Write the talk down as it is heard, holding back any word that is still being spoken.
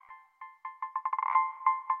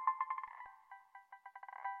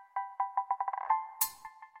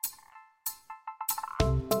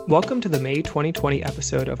Welcome to the May 2020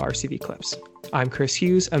 episode of RCV Clips. I'm Chris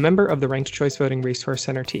Hughes, a member of the Ranked Choice Voting Resource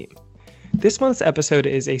Center team. This month's episode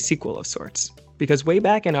is a sequel of sorts, because way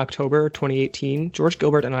back in October 2018, George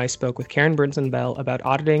Gilbert and I spoke with Karen Brinson-Bell about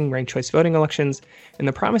auditing ranked choice voting elections and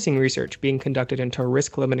the promising research being conducted into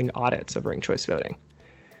risk-limiting audits of ranked choice voting.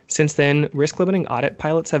 Since then, risk-limiting audit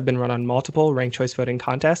pilots have been run on multiple ranked choice voting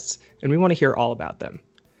contests, and we want to hear all about them.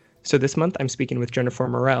 So this month, I'm speaking with Jennifer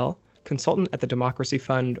Morell, consultant at the Democracy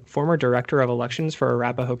Fund, former director of elections for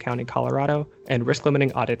Arapahoe County, Colorado, and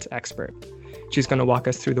risk-limiting audits expert. She's going to walk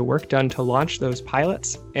us through the work done to launch those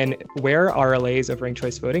pilots and where RLAs of ranked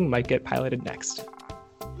choice voting might get piloted next.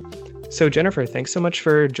 So Jennifer, thanks so much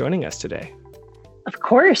for joining us today. Of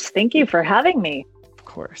course. Thank you for having me. Of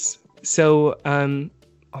course. So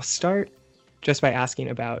I'll start just by asking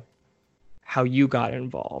about how you got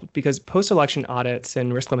involved, because post-election audits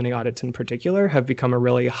and risk-limiting audits in particular have become a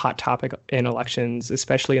really hot topic in elections,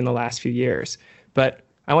 especially in the last few years. But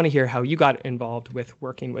I want to hear how you got involved with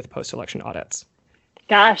working with post-election audits.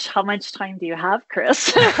 Gosh, how much time do you have,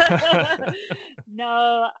 Chris?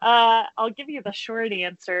 No, I'll give you the short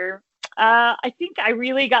answer. I think I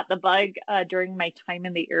really got the bug during my time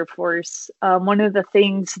in the Air Force. One of the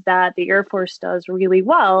things that the Air Force does really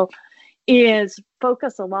well is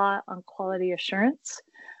focus a lot on quality assurance,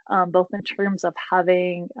 both in terms of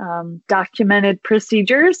having documented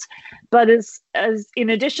procedures, but as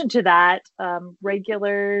in addition to that,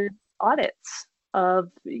 regular audits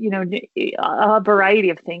of a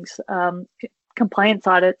variety of things. Compliance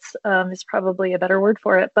audits is probably a better word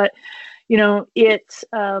for it, but it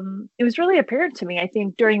was really apparent to me, I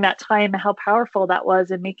think, during that time how powerful that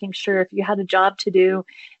was in making sure if you had a job to do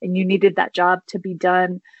and you needed that job to be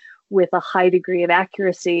done with a high degree of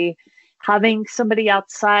accuracy, having somebody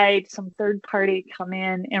outside, some third party come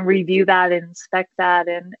in and review that and inspect that,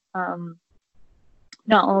 and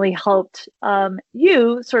not only helped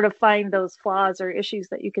you sort of find those flaws or issues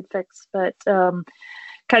that you could fix, but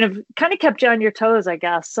kind of kept you on your toes, I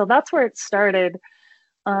guess. So that's where it started.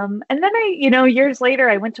 And then years later,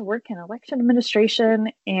 I went to work in election administration,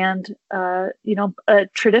 and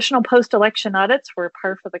traditional post-election audits were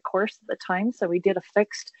par for the course at the time. So we did a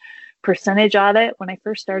fixed percentage audit when I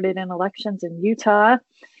first started in elections in Utah.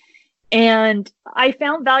 And I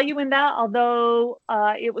found value in that, although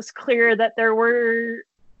it was clear that there were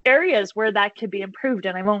areas where that could be improved.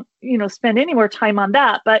 And I won't, spend any more time on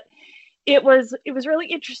that. But it was really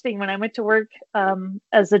interesting when I went to work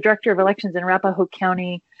as the director of elections in Arapahoe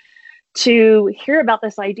County to hear about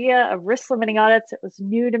this idea of risk limiting audits. It was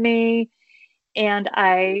new to me. And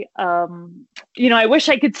I wish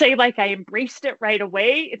I could say like I embraced it right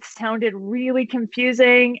away. It sounded really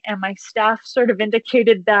confusing. And my staff sort of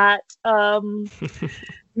indicated that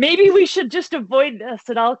maybe we should just avoid this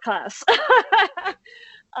at all costs.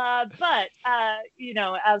 But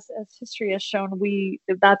as history has shown,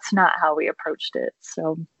 that's not how we approached it.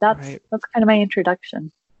 So that's kind of my introduction.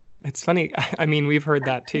 It's funny. I mean, we've heard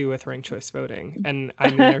that too with ranked choice voting, and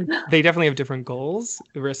I mean, they definitely have different goals,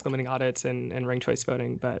 risk limiting audits and ranked choice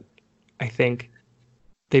voting. But I think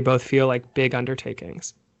they both feel like big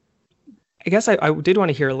undertakings. I guess I did want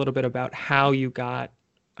to hear a little bit about how you got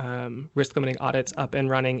risk limiting audits up and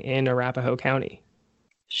running in Arapahoe County.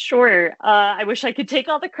 Sure. I wish I could take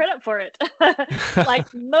all the credit for it.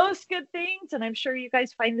 Like most good things, and I'm sure you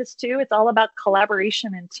guys find this too, it's all about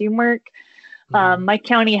collaboration and teamwork. My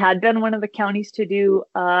county had been one of the counties to do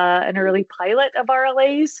an early pilot of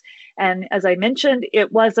RLAs. And as I mentioned, it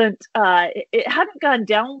hadn't gone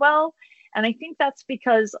down well. And I think that's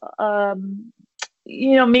because,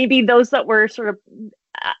 maybe those that were sort of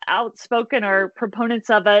outspoken or proponents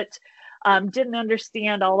of it didn't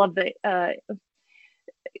understand all of the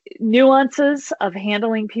nuances of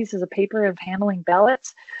handling pieces of paper, of handling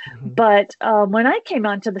ballots. Mm-hmm. But when I came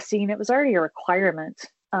onto the scene, it was already a requirement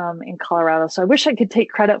in Colorado. So I wish I could take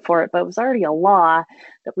credit for it, but it was already a law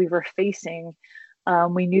that we were facing.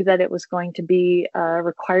 We knew that it was going to be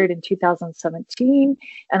required in 2017.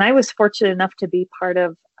 And I was fortunate enough to be part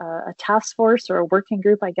of a task force or a working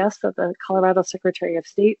group, I guess, that the Colorado Secretary of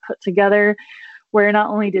State put together, where not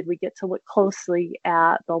only did we get to look closely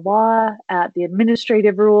at the law, at the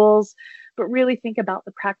administrative rules, but really think about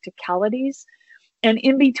the practicalities. And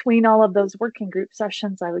in between all of those working group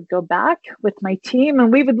sessions, I would go back with my team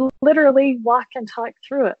and we would literally walk and talk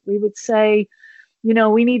through it. We would say,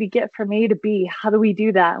 we need to get from A to B. How do we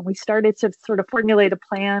do that? And we started to sort of formulate a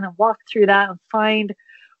plan and walk through that and find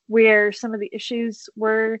where some of the issues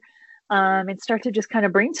were and start to just kind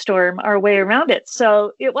of brainstorm our way around it.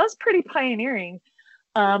 So it was pretty pioneering.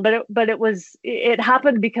 It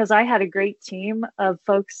happened because I had a great team of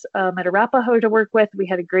folks at Arapahoe to work with. We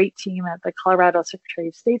had a great team at the Colorado Secretary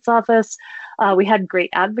of State's office. We had great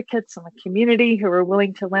advocates in the community who were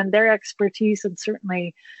willing to lend their expertise, and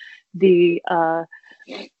certainly the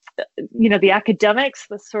the academics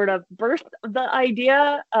that sort of birthed the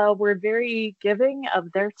idea were very giving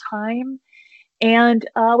of their time. And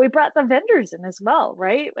we brought the vendors in as well,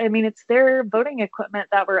 right? I mean, it's their voting equipment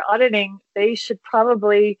that we're auditing. They should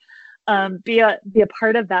probably be a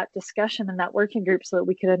part of that discussion and that working group so that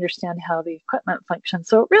we could understand how the equipment functions.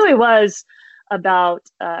 So it really was about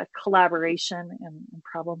collaboration and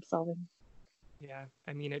problem solving. Yeah,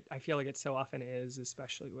 I mean, I feel like it so often is,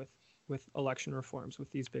 especially with election reforms,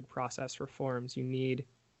 with these big process reforms. You need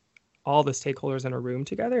all the stakeholders in a room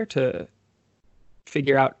together to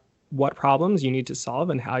figure out what problems you need to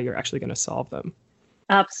solve and how you're actually going to solve them.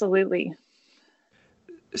 Absolutely.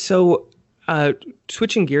 So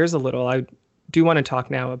switching gears a little, I do want to talk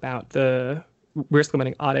now about the risk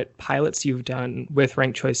limiting audit pilots you've done with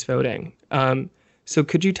ranked choice voting. So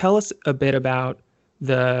could you tell us a bit about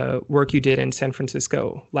the work you did in San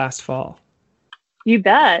Francisco last fall? You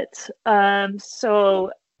bet. So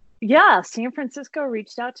yeah, San Francisco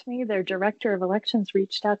reached out to me. Their director of elections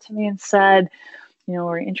reached out to me and said,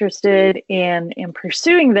 we're interested in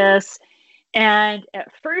pursuing this. And at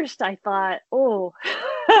first I thought,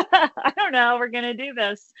 I don't know how we're going to do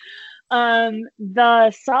this.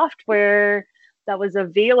 The software that was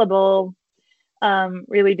available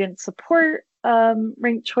really didn't support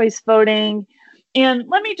ranked choice voting. And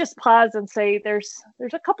let me just pause and say there's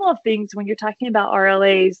a couple of things when you're talking about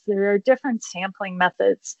RLAs. There are different sampling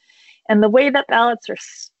methods, and the way that ballots are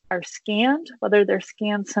scanned, whether they're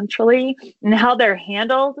scanned centrally, and how they're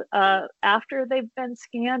handled after they've been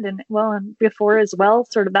scanned, and before as well,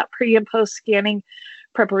 sort of that pre and post scanning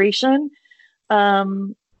preparation, or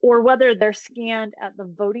whether they're scanned at the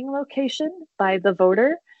voting location by the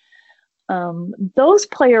voter. Those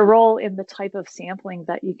play a role in the type of sampling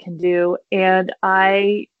that you can do. And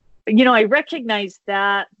I recognize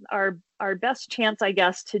that our best chance, I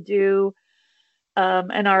guess, to do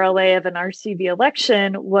an RLA of an RCV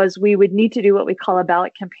election was we would need to do what we call a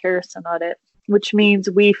ballot comparison audit, which means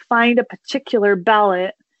we find a particular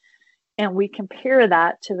ballot and we compare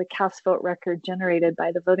that to the cast vote record generated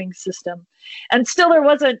by the voting system. And still there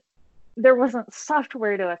wasn't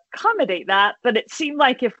software to accommodate that, but it seemed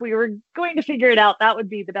like if we were going to figure it out, that would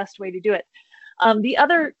be the best way to do it. The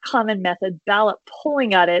other common method, ballot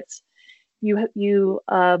polling audits,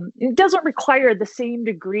 it doesn't require the same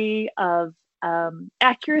degree of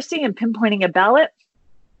accuracy in pinpointing a ballot.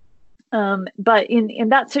 But in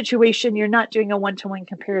that situation, you're not doing a one-to-one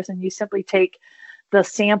comparison. You simply take the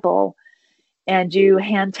sample and you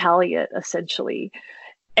hand tally it, essentially.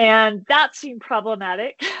 And that seemed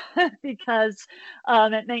problematic because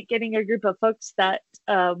it meant getting a group of folks that,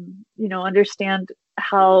 understand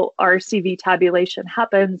how RCV tabulation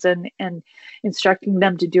happens and instructing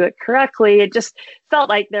them to do it correctly. It just felt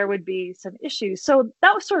like there would be some issues. So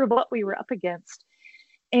that was sort of what we were up against.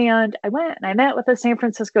 And I went and I met with the San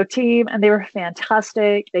Francisco team, and they were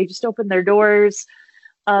fantastic. They just opened their doors.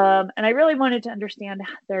 And I really wanted to understand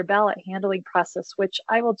their ballot handling process, which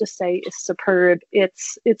I will just say is superb.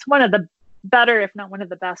 It's one of the better, if not one of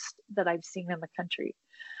the best, that I've seen in the country.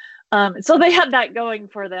 So they had that going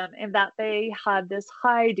for them, in that they had this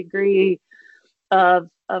high degree of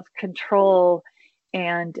control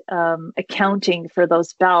and accounting for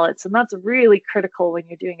those ballots. And that's really critical when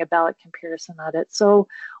you're doing a ballot comparison audit. So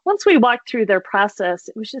once we walked through their process,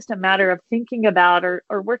 it was just a matter of thinking about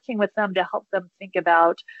or working with them to help them think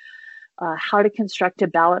about how to construct a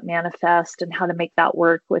ballot manifest and how to make that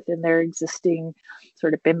work within their existing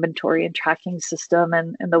sort of inventory and tracking system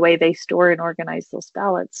and the way they store and organize those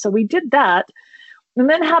ballots. So we did that. And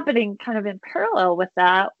then happening kind of in parallel with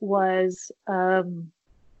that was the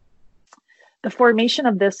formation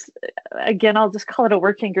of this, again, I'll just call it a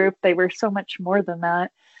working group. They were so much more than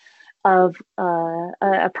that, of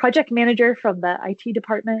a project manager from the IT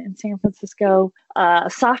department in San Francisco,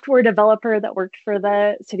 a software developer that worked for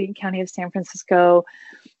the city and county of San Francisco,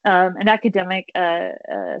 an academic,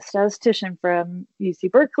 statistician from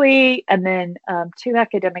UC Berkeley, and then two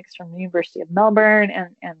academics from the University of Melbourne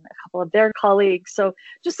and a couple of their colleagues. So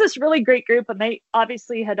just this really great group, and they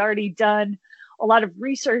obviously had already done a lot of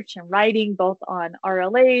research and writing both on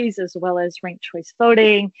RLAs as well as ranked choice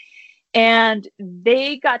voting. And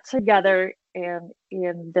they got together and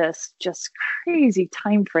in this just crazy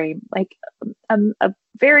time frame, like a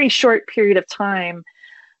very short period of time,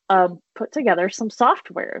 put together some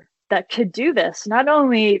software that could do this. Not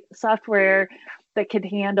only software that could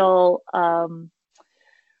handle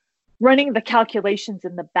running the calculations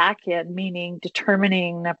in the back end, meaning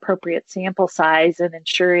determining an appropriate sample size and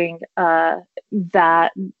ensuring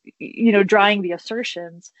that, drawing the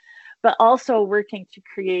assertions, but also working to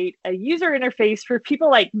create a user interface for people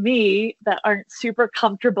like me that aren't super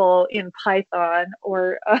comfortable in Python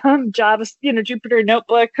or Java, Jupyter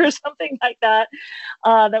Notebook or something like that.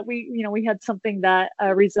 That we had something that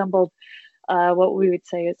resembled what we would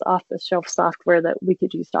say is off-the-shelf software that we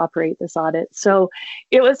could use to operate this audit. So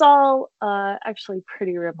it was all actually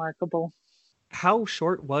pretty remarkable. How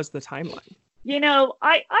short was the timeline?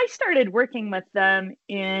 I started working with them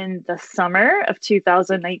in the summer of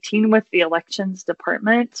 2019 with the elections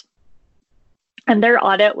department, and their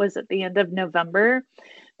audit was at the end of November.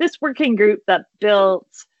 This working group that built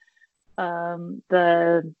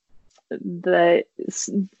the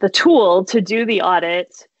tool to do the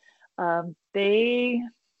audit,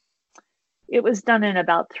 it was done in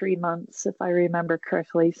about 3 months, if I remember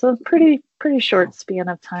correctly. So pretty short span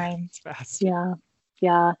of time. It's fast.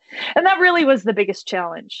 Yeah. And that really was the biggest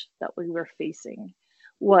challenge that we were facing.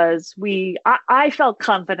 I felt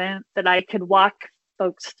confident that I could walk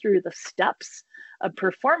folks through the steps of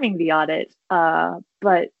performing the audit,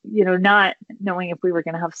 but not knowing if we were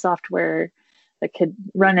going to have software that could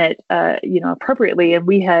run it appropriately. And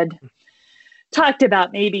we had talked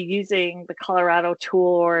about maybe using the Colorado tool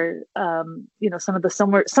or some of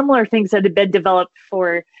the similar things that had been developed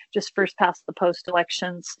for just first past the post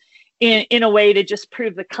elections in a way to just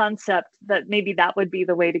prove the concept that maybe that would be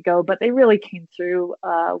the way to go. But they really came through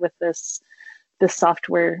with this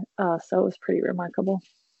software, so it was pretty remarkable.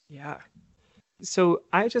 Yeah. So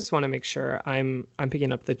I just want to make sure I'm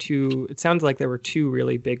picking up the two. It sounds like there were two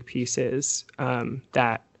really big pieces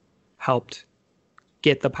that helped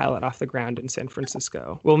get the pilot off the ground in San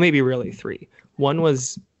Francisco. Well, maybe really three. One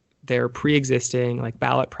was their pre-existing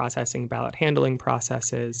ballot processing, ballot handling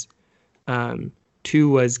processes. Two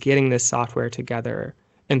was getting this software together.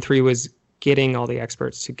 And three was getting all the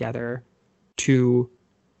experts together to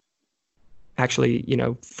actually,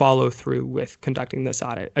 follow through with conducting this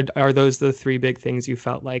audit. Are those the three big things you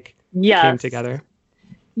felt like came together?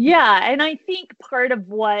 Yeah, and I think part of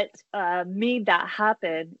what made that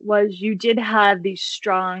happen was you did have these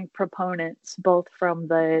strong proponents, both from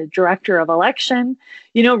the director of election,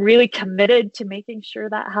 really committed to making sure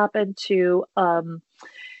that happened, to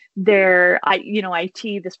their,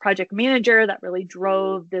 IT, this project manager that really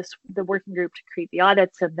drove the working group to create the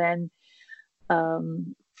audits, and then,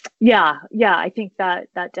 I think that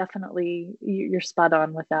definitely you're spot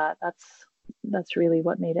on with that. That's really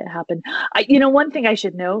what made it happen. One thing I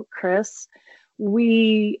should note, Chris,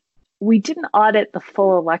 we didn't audit the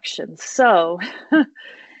full election. So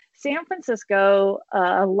San Francisco,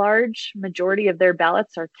 a large majority of their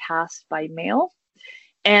ballots are cast by mail,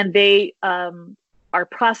 and they are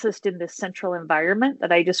processed in this central environment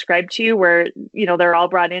that I described to you, where, they're all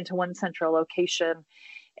brought into one central location,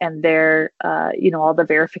 and they're, all the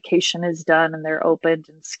verification is done, and they're opened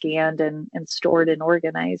and scanned and stored and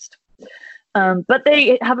organized. But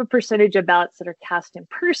they have a percentage of ballots that are cast in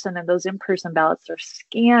person, and those in-person ballots are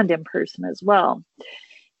scanned in person as well.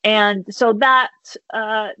 And so that's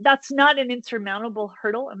not an insurmountable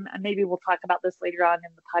hurdle. And maybe we'll talk about this later on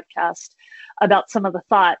in the podcast about some of the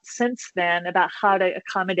thoughts since then about how to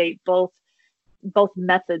accommodate both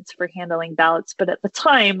methods for handling ballots. But at the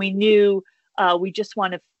time, we knew we just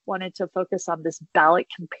wanted to focus on this ballot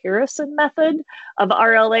comparison method of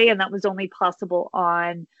RLA, and that was only possible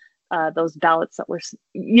on those ballots that were,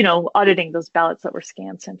 auditing those ballots that were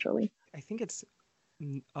scanned centrally. I think it's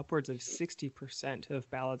upwards of 60% of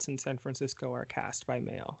ballots in San Francisco are cast by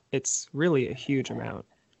mail. It's really a huge amount.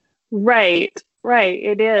 Right.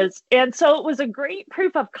 It is. And so it was a great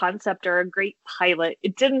proof of concept, or a great pilot.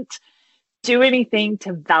 It didn't do anything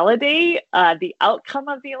to validate the outcome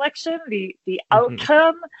of the election. The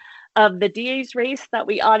outcome of the DA's race that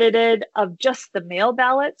we audited of just the mail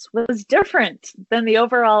ballots was different than the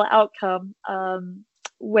overall outcome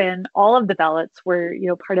when all of the ballots were,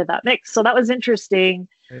 part of that mix. So that was interesting.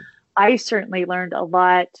 Right. I certainly learned a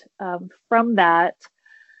lot from that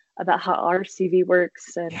about how RCV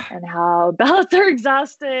works and how ballots are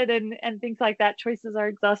exhausted and things like that. Choices are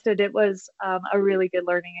exhausted. It was a really good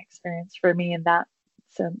learning experience for me in that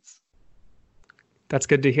sense. That's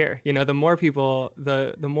good to hear. The more people,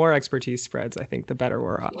 the more expertise spreads, I think the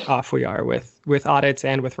better off we are with audits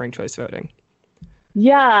and with ranked choice voting.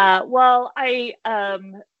 Yeah, well, I'm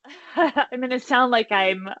going to sound like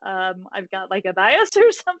I've got like a bias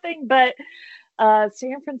or something, but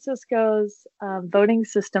San Francisco's voting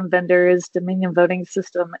system vendor is Dominion Voting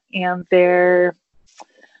System, and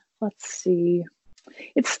let's see,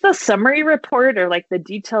 it's the summary report, or like the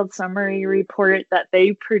detailed summary report that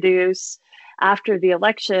they produce after the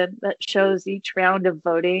election, that shows each round of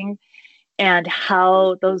voting and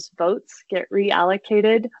how those votes get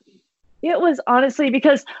reallocated. It was honestly,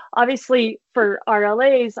 because obviously for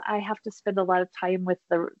RLAs, I have to spend a lot of time with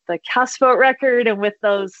the cast vote record and with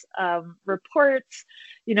those reports,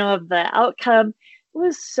 of the outcome. It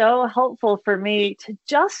was so helpful for me to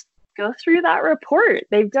just go through that report.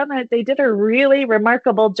 They did a really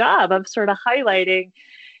remarkable job of sort of highlighting,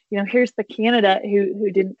 here's the candidate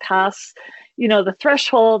who didn't pass, the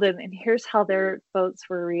threshold, and here's how their votes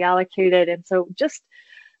were reallocated. And so just,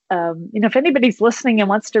 if anybody's listening and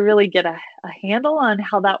wants to really get a handle on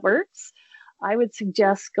how that works, I would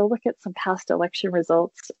suggest go look at some past election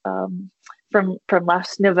results from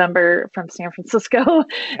last November from San Francisco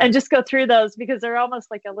and just go through those, because they're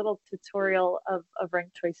almost like a little tutorial of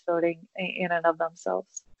ranked choice voting in and of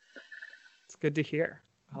themselves. It's good to hear.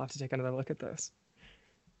 I'll have to take another look at this.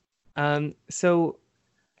 So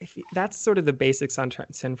that's sort of the basics on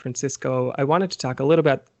San Francisco. I wanted to talk a little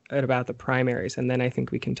bit about the primaries, and then I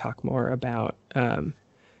think we can talk more about,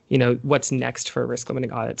 what's next for risk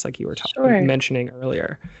limiting audits, like you were mentioning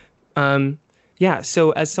earlier.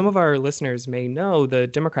 So as some of our listeners may know, the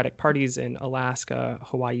Democratic parties in Alaska,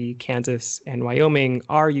 Hawaii, Kansas, and Wyoming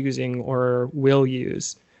are using or will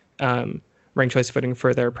use ranked choice voting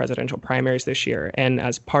for their presidential primaries this year. And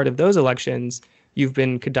as part of those elections, you've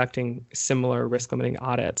been conducting similar risk limiting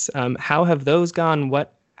audits. How have those gone?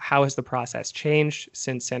 How has the process changed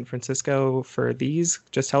since San Francisco for these?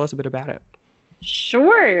 Just tell us a bit about it.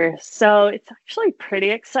 Sure. So it's actually pretty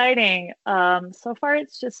exciting. So far,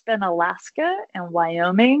 it's just been Alaska and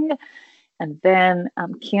Wyoming, and then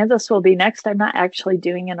Kansas will be next. I'm not actually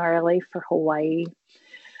doing an RLA for Hawaii.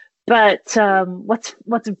 But what's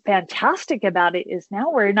fantastic about it is now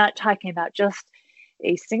we're not talking about just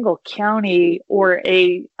a single county or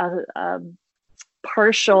a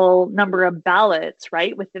partial number of ballots,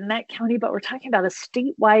 right, within that county, but we're talking about a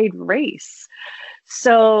statewide race.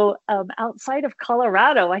 So outside of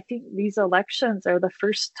Colorado, I think these elections are the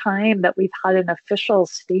first time that we've had an official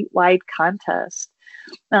statewide contest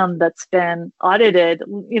that's been audited,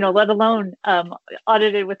 let alone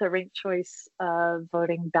audited with a ranked choice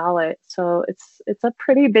voting ballot. So it's a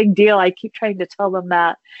pretty big deal. I keep trying to tell them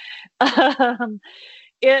that.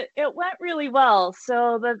 It went really well.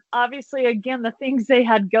 So obviously, again, the things they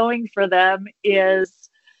had going for them is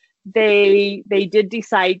they did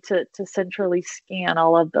decide to centrally scan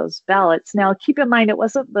all of those ballots. Now, keep in mind, it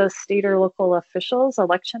wasn't the state or local officials,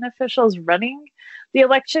 election officials running the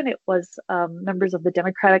election. It was members of the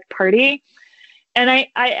Democratic Party. And I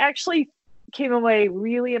actually came away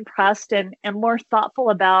really impressed and more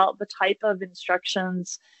thoughtful about the type of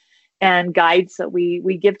instructions and guides that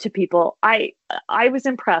we give to people. I was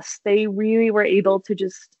impressed. They really were able to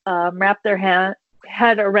just wrap their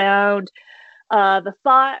head around the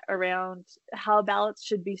thought around how ballots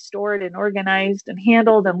should be stored and organized and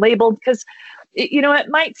handled and labeled, because it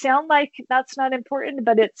might sound like that's not important,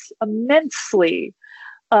 but it's immensely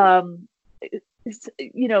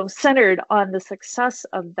centered on the success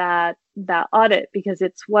of that audit, because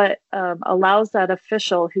it's what allows that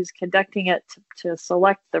official who's conducting it to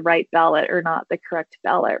select the right ballot or not the correct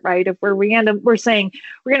ballot, right? If we're saying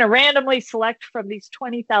we're going to randomly select from these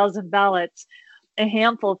 20,000 ballots a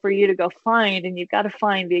handful for you to go find, and you've got to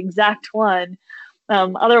find the exact one.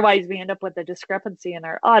 Otherwise, we end up with a discrepancy in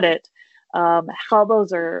our audit. How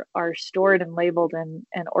those are stored and labeled and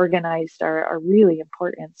organized are really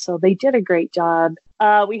important. So they did a great job.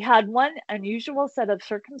 We had one unusual set of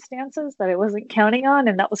circumstances that I wasn't counting on,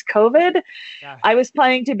 and that was COVID. Yeah. I was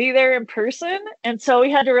planning to be there in person, and so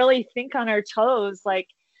we had to really think on our toes, like,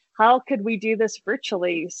 how could we do this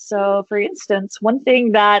virtually? So, for instance, one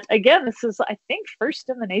thing that, again, this is, I think, first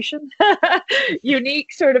in the nation,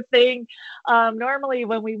 unique sort of thing. Normally,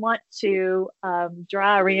 when we want to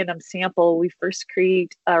draw a random sample, we first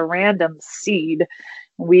create a random seed.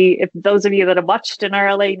 If those of you that have watched an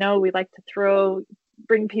RLA know, we like to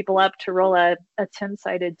bring people up to roll a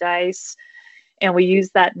 10-sided dice. And we use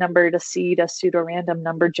that number to seed a pseudo-random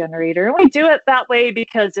number generator. And we do it that way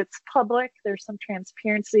because it's public. There's some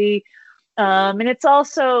transparency. And it's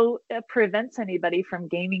also prevents anybody from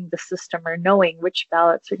gaming the system or knowing which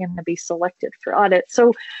ballots are going to be selected for audit.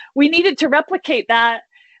 So we needed to replicate that.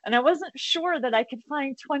 And I wasn't sure that I could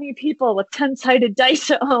find 20 people with 10-sided dice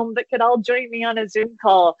at home that could all join me on a Zoom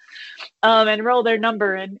call and roll their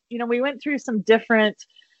number. And, we went through some different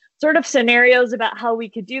sort of scenarios about how we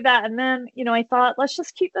could do that. And then, I thought, let's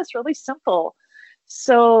just keep this really simple.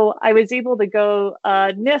 So I was able to go,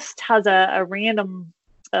 NIST has a random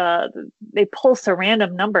they pulse a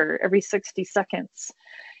random number every 60 seconds.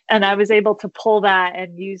 And I was able to pull that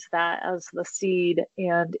and use that as the seed,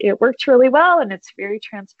 and it worked really well. And it's very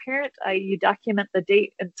transparent. You document the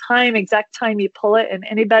date and time, exact time you pull it, and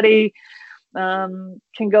anybody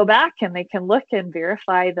can go back and they can look and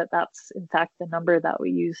verify that that's in fact the number that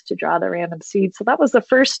we used to draw the random seed. So that was the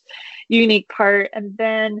first unique part. And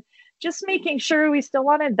then just making sure we still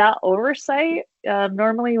wanted that oversight.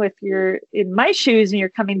 Normally, if you're in my shoes and you're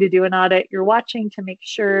coming to do an audit, you're watching to make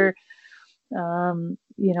sure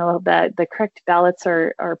that the correct ballots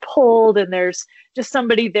are pulled, and there's just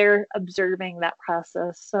somebody there observing that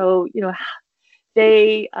process. So,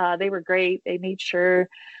 they were great. They made sure,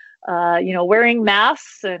 wearing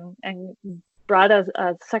masks and brought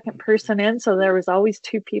a second person in. So there was always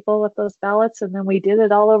two people with those ballots. And then we did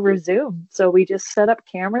it all over Zoom. So we just set up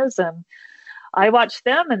cameras, and I watched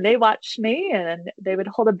them and they watched me, and they would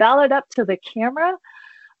hold a ballot up to the camera.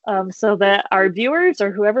 So that our viewers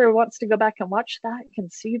or whoever wants to go back and watch that can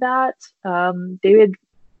see that.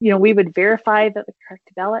 We would verify that the correct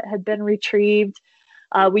ballot had been retrieved.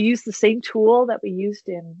 We used the same tool that we used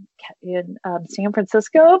in San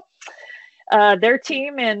Francisco. Their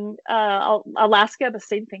team in Alaska, the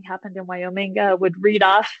same thing happened in Wyoming, would read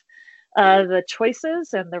off the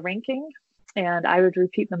choices and the ranking, and I would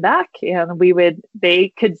repeat them back, and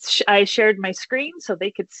I shared my screen so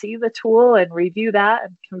they could see the tool and review that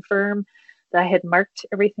and confirm that I had marked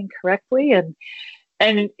everything correctly. And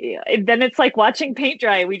then it's like watching paint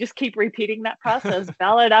dry. We just keep repeating that process,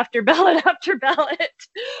 ballot after ballot after ballot,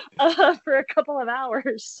 for a couple of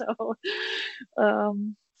hours. So,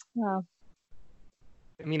 yeah.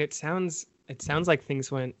 I mean, it sounds like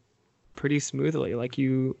things went pretty smoothly.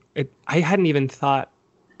 I hadn't even thought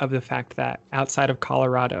of the fact that outside of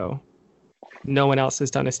Colorado, no one else has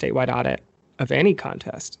done a statewide audit of any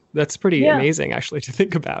contest. That's pretty amazing, actually, to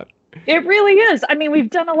think about. It really is. I mean, we've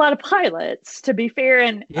done a lot of pilots, to be fair.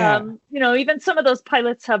 And, even some of those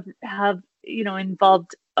pilots have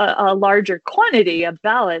involved a larger quantity of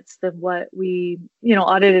ballots than what we,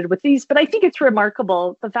 audited with these. But I think it's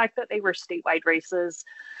remarkable, the fact that they were statewide races.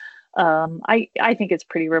 I think it's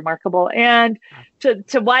pretty remarkable. And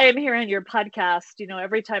to why I'm here on your podcast,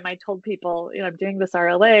 every time I told people, I'm doing this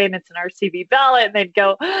RLA and it's an RCV ballot, and they'd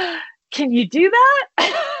go, can you do that?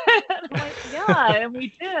 And I'm like, yeah, and we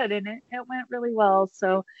did, and it went really well.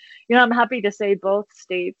 So, I'm happy to say both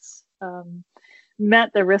states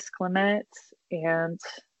met the risk limits, and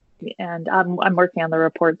I'm working on the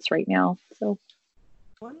reports right now. So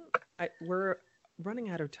we're running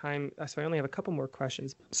out of time, so I only have a couple more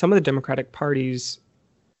questions. Some of the Democratic parties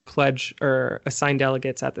pledge or assign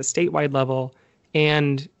delegates at the statewide level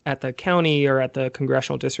and at the county or at the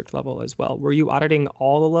congressional district level as well. Were you auditing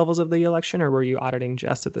all the levels of the election, or were you auditing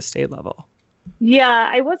just at the state level? Yeah,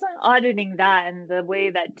 I wasn't auditing that, and the way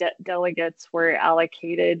that delegates were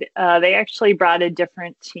allocated. They actually brought a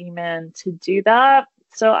different team in to do that.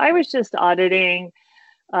 So I was just auditing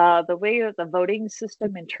the way that the voting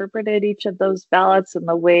system interpreted each of those ballots, and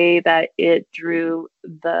the way that it drew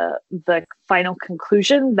the final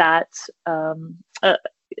conclusion that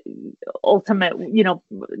ultimate,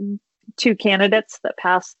 two candidates that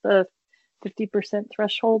passed the 50%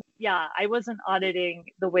 threshold. Yeah, I wasn't auditing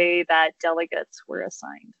the way that delegates were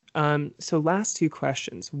assigned. So last two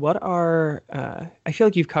questions. What are, I feel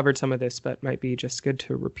like you've covered some of this, but might be just good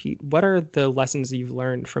to repeat. What are the lessons you've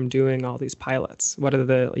learned from doing all these pilots? What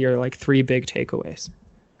are your three big takeaways?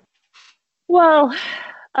 Well,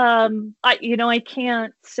 I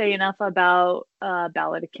can't say enough about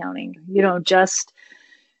ballot accounting. Just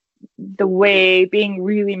the way, being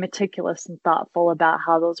really meticulous and thoughtful about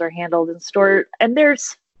how those are handled and stored. And there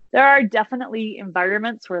are definitely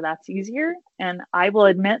environments where that's easier. And I will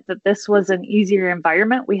admit that this was an easier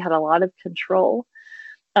environment. We had a lot of control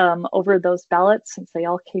over those ballots since they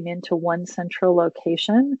all came into one central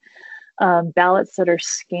location. Ballots that are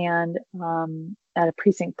scanned at a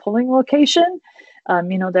precinct polling location,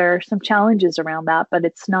 there are some challenges around that, but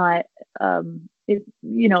it's not,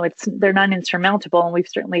 they're not insurmountable, and we've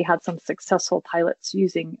certainly had some successful pilots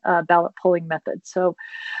using ballot polling methods. So,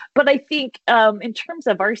 but I think in terms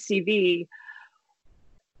of RCV,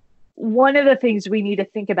 one of the things we need to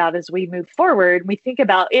think about as we move forward, we think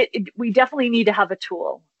about it, we definitely need to have a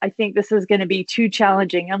tool. I think this is going to be too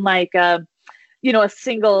challenging, unlike a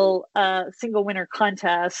single winner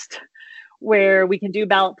contest where we can do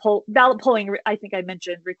ballot polling. I think I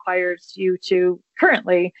mentioned requires you to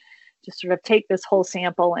currently just sort of take this whole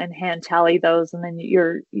sample and hand tally those, and then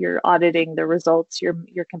you're auditing the results.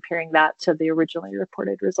 You're comparing that to the originally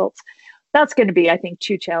reported results. that's going to be, I think,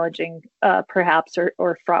 too challenging, perhaps,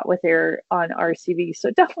 or fraught with error on RCV. So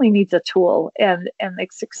it definitely needs a tool, and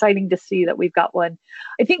it's exciting to see that we've got one.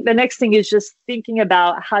 I think the next thing is just thinking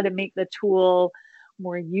about how to make the tool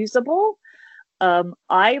more usable.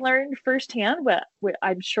 I learned firsthand what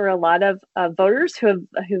I'm sure a lot of voters who've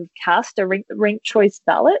cast a ranked choice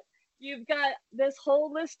ballot. You've got this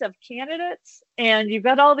whole list of candidates, and you've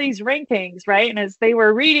got all these rankings, right? And as they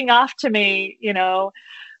were reading off to me,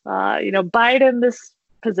 Biden this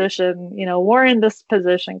position, Warren this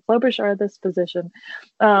position, Klobuchar this position.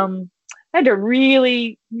 I had to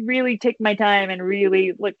really, really take my time and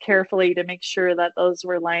really look carefully to make sure that those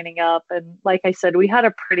were lining up. And like I said, we had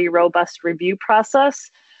a pretty robust review process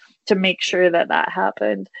to make sure that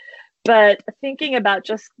happened. But thinking about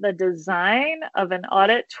just the design of an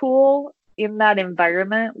audit tool in that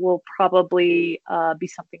environment will probably be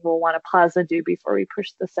something we'll want to pause and do before we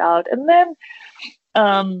push this out. And then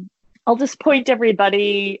I'll just point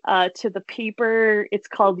everybody to the paper. It's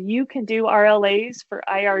called You Can Do RLAs for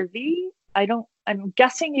IRV. I'm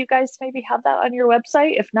guessing you guys maybe have that on your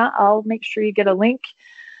website. If not, I'll make sure you get a link.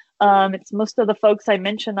 It's most of the folks I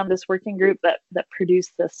mentioned on this working group that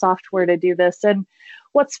produced the software to do this. And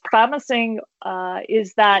what's promising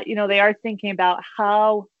is that, they are thinking about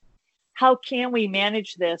how can we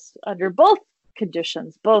manage this under both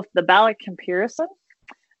conditions, both the ballot comparison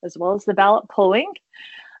as well as the ballot polling.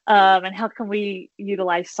 And how can we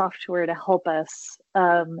utilize software to help us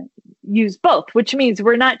use both, which means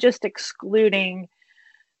we're not just excluding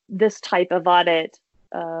this type of audit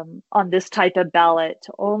on this type of ballot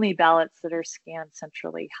to only ballots that are scanned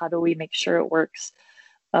centrally. How do we make sure it works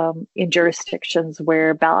in jurisdictions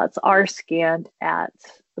where ballots are scanned at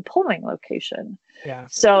the polling location? Yeah.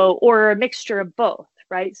 So, or a mixture of both,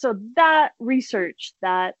 right? So that research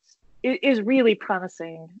that is really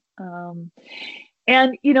promising.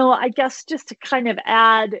 And, I guess just to kind of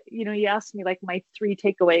add, you asked me like my 3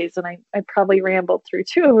 takeaways, and I probably rambled through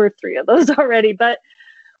 2 or 3 of those already, but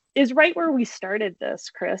is right where we started this,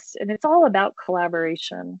 Chris. And it's all about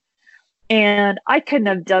collaboration. And I couldn't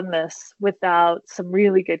have done this without some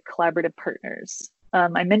really good collaborative partners.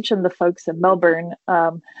 I mentioned the folks in Melbourne,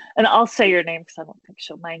 and I'll say your name because I don't think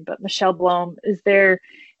she'll mind, but Michelle Blom is there.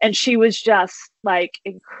 And she was just like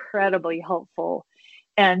incredibly helpful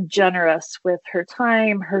and generous with her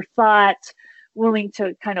time, her thought, willing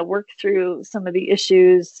to kind of work through some of the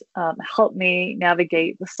issues, help me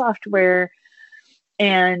navigate the software.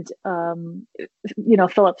 And,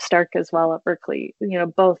 Philip Stark as well at Berkeley,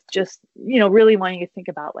 both just, really wanting to think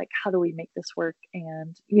about like, how do we make this work?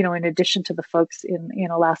 And, in addition to the folks in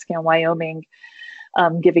Alaska and Wyoming,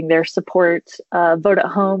 giving their support. Vote at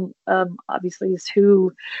Home, obviously, is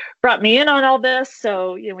who brought me in on all this.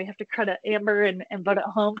 So, we have to credit Amber and Vote at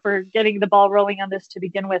Home for getting the ball rolling on this to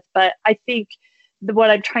begin with. But I think what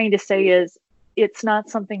I'm trying to say is it's not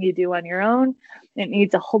something you do on your own. It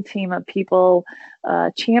needs a whole team of people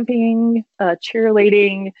championing,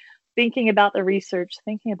 cheerleading, thinking about the research,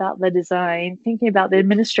 thinking about the design, thinking about the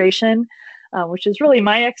administration, which is really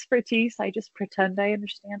my expertise. I just pretend I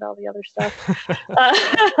understand all the other stuff,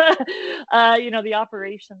 the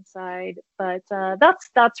operation side. But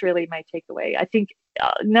that's really my takeaway. I think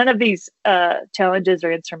none of these challenges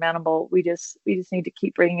are insurmountable. We just need to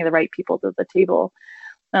keep bringing the right people to the table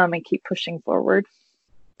and keep pushing forward.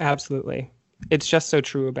 Absolutely. It's just so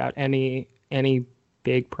true about any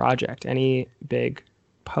big project, any big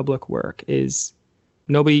public work is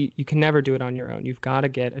you can never do it on your own. You've got to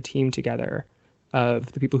get a team together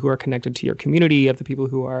of the people who are connected to your community, of the people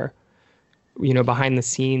who are, behind the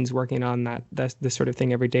scenes working on this sort of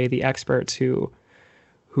thing every day, the experts who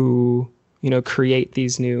create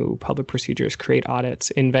these new public procedures, create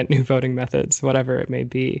audits, invent new voting methods, whatever it may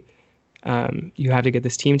be. You have to get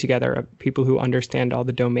this team together of people who understand all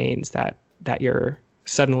the domains that you're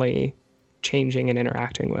suddenly changing and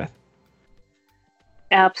interacting with.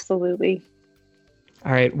 Absolutely.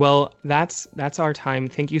 All right. Well, that's our time.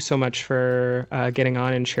 Thank you so much for getting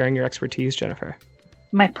on and sharing your expertise, Jennifer.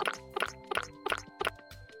 My pleasure.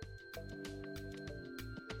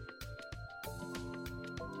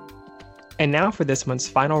 And now for this month's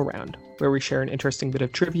final round, where we share an interesting bit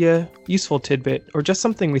of trivia, useful tidbit, or just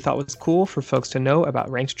something we thought was cool for folks to know about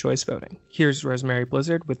ranked choice voting. Here's Rosemary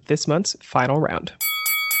Blizzard with this month's final round.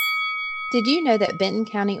 Did you know that Benton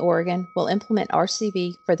County, Oregon will implement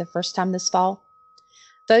RCV for the first time this fall?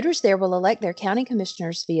 Voters there will elect their county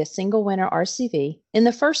commissioners via single winner RCV in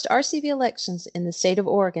the first RCV elections in the state of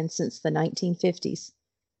Oregon since the 1950s.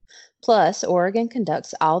 Plus, Oregon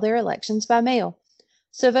conducts all their elections by mail,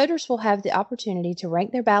 so voters will have the opportunity to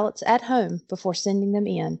rank their ballots at home before sending them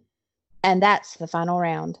in. And that's the final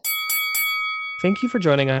round. Thank you for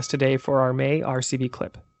joining us today for our May RCV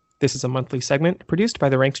Clip. This is a monthly segment produced by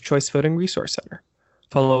the Ranked Choice Voting Resource Center.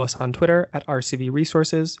 Follow us on Twitter at RCV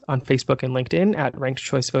Resources, on Facebook and LinkedIn at Ranked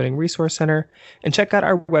Choice Voting Resource Center, and check out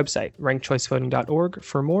our website, rankedchoicevoting.org,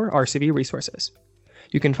 for more RCV resources.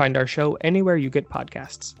 You can find our show anywhere you get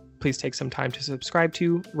podcasts. Please take some time to subscribe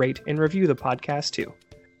to, rate, and review the podcast too.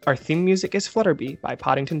 Our theme music is Flutterbee by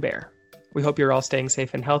Poddington Bear. We hope you're all staying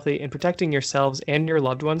safe and healthy and protecting yourselves and your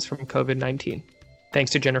loved ones from COVID-19.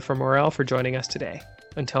 Thanks to Jennifer Morrell for joining us today.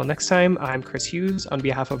 Until next time, I'm Chris Hughes on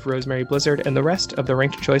behalf of Rosemary Blizzard and the rest of the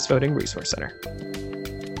Ranked Choice Voting Resource Center.